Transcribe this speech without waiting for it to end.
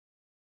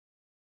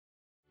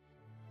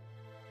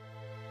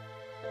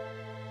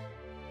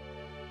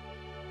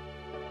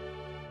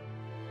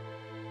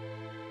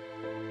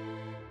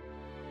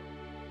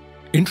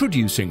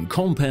Introducing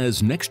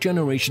CompAir's next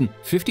generation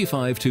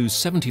 55 to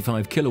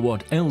 75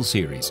 kilowatt L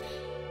series.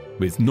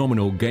 With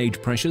nominal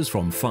gauge pressures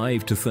from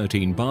 5 to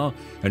 13 bar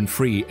and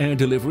free air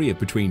delivery of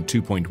between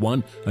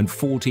 2.1 and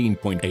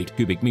 14.8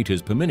 cubic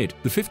meters per minute,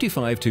 the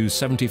 55 to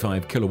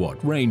 75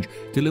 kilowatt range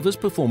delivers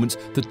performance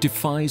that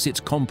defies its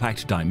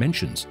compact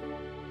dimensions.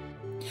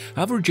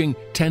 Averaging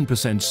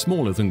 10%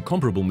 smaller than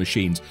comparable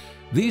machines,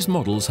 these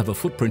models have a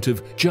footprint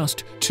of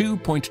just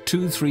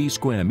 2.23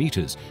 square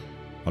meters,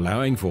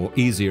 allowing for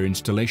easier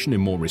installation in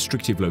more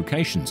restrictive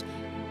locations.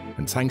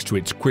 And thanks to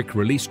its quick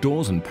release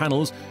doors and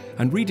panels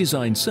and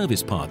redesigned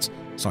service parts,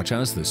 such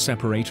as the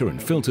separator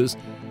and filters,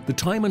 the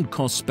time and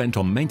cost spent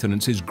on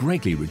maintenance is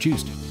greatly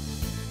reduced.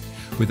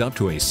 With up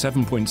to a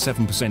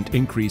 7.7%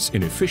 increase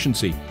in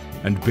efficiency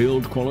and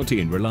build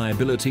quality and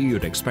reliability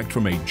you'd expect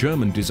from a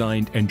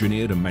German-designed,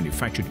 engineered and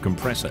manufactured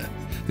compressor,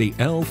 the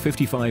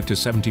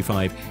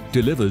L55-75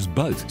 delivers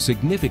both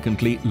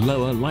significantly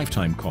lower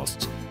lifetime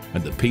costs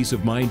and the peace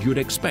of mind you'd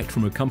expect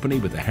from a company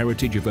with a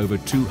heritage of over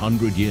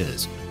 200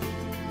 years.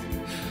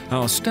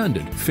 Our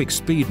standard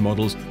fixed-speed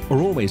models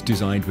are always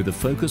designed with a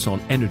focus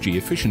on energy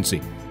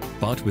efficiency,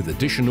 but with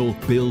additional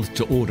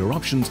build-to-order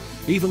options,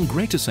 even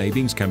greater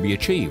savings can be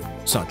achieved,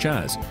 such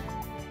as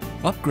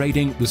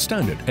upgrading the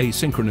standard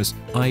asynchronous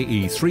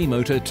IE3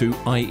 motor to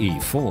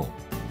IE4,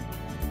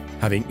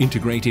 having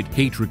integrated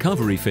heat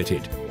recovery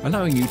fitted,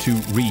 allowing you to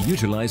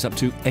reutilize up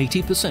to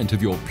 80%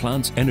 of your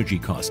plant's energy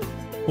cost,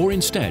 or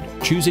instead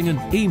choosing an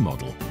E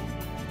model,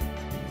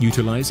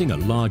 utilizing a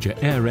larger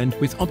air end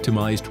with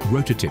optimized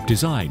rotative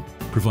design,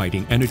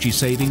 providing energy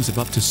savings of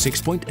up to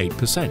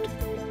 6.8%.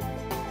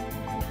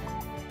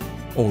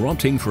 Or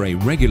opting for a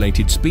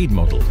regulated speed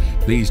model,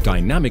 these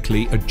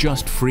dynamically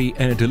adjust free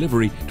air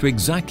delivery to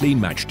exactly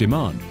match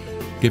demand,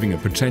 giving a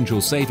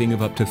potential saving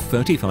of up to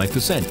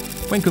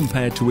 35% when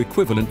compared to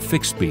equivalent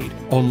fixed-speed,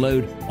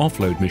 on-load,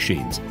 off-load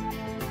machines.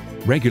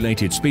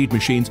 Regulated speed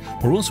machines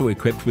are also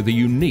equipped with a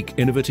unique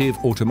innovative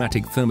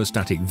automatic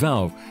thermostatic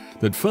valve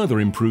that further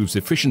improves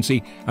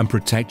efficiency and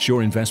protects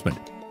your investment.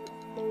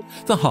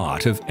 The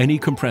heart of any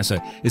compressor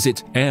is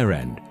its air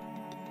end.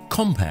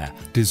 CompAir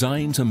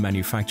designs and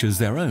manufactures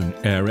their own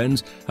air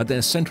ends at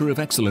their center of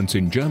excellence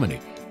in Germany.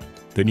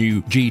 The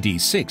new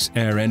GD6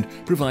 Air End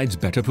provides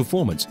better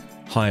performance,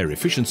 higher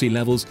efficiency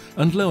levels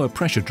and lower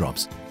pressure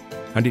drops.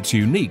 And its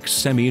unique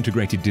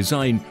semi-integrated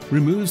design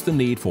removes the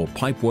need for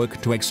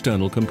pipework to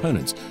external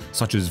components,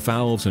 such as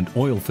valves and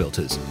oil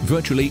filters,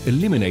 virtually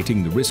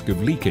eliminating the risk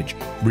of leakage,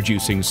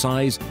 reducing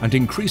size and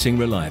increasing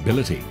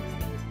reliability.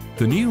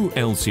 The new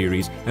L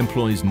Series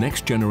employs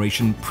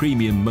next-generation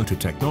premium motor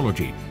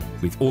technology,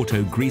 with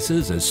auto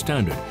greasers as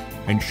standard,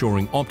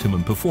 ensuring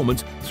optimum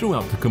performance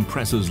throughout the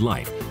compressor's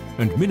life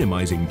and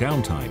minimizing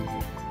downtime.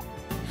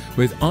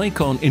 With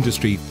Icon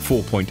Industry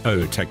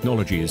 4.0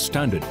 technology as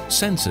standard,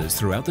 sensors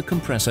throughout the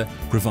compressor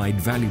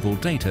provide valuable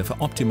data for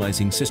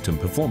optimizing system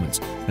performance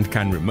and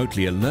can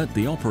remotely alert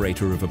the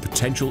operator of a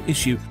potential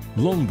issue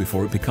long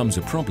before it becomes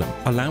a problem,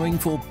 allowing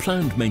for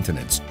planned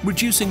maintenance,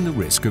 reducing the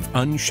risk of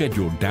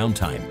unscheduled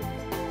downtime.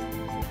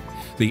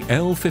 The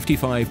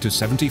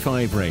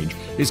L55-75 range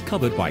is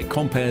covered by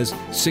CompAir's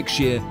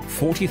 6-year,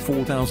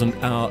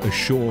 44,000-hour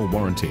Assure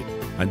warranty,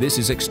 and this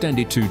is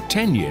extended to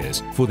 10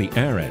 years for the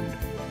Air End.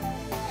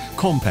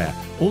 CompAir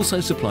also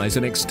supplies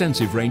an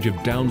extensive range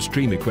of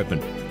downstream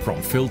equipment,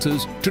 from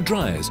filters to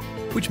dryers,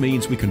 which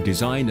means we can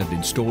design and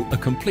install a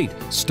complete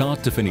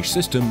start-to-finish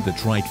system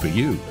that's right for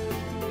you.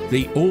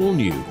 The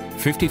all-new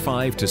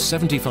 55 to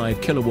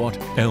 75 kilowatt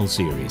L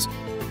Series,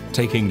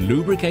 taking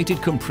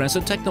lubricated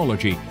compressor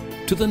technology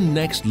to the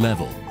next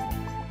level.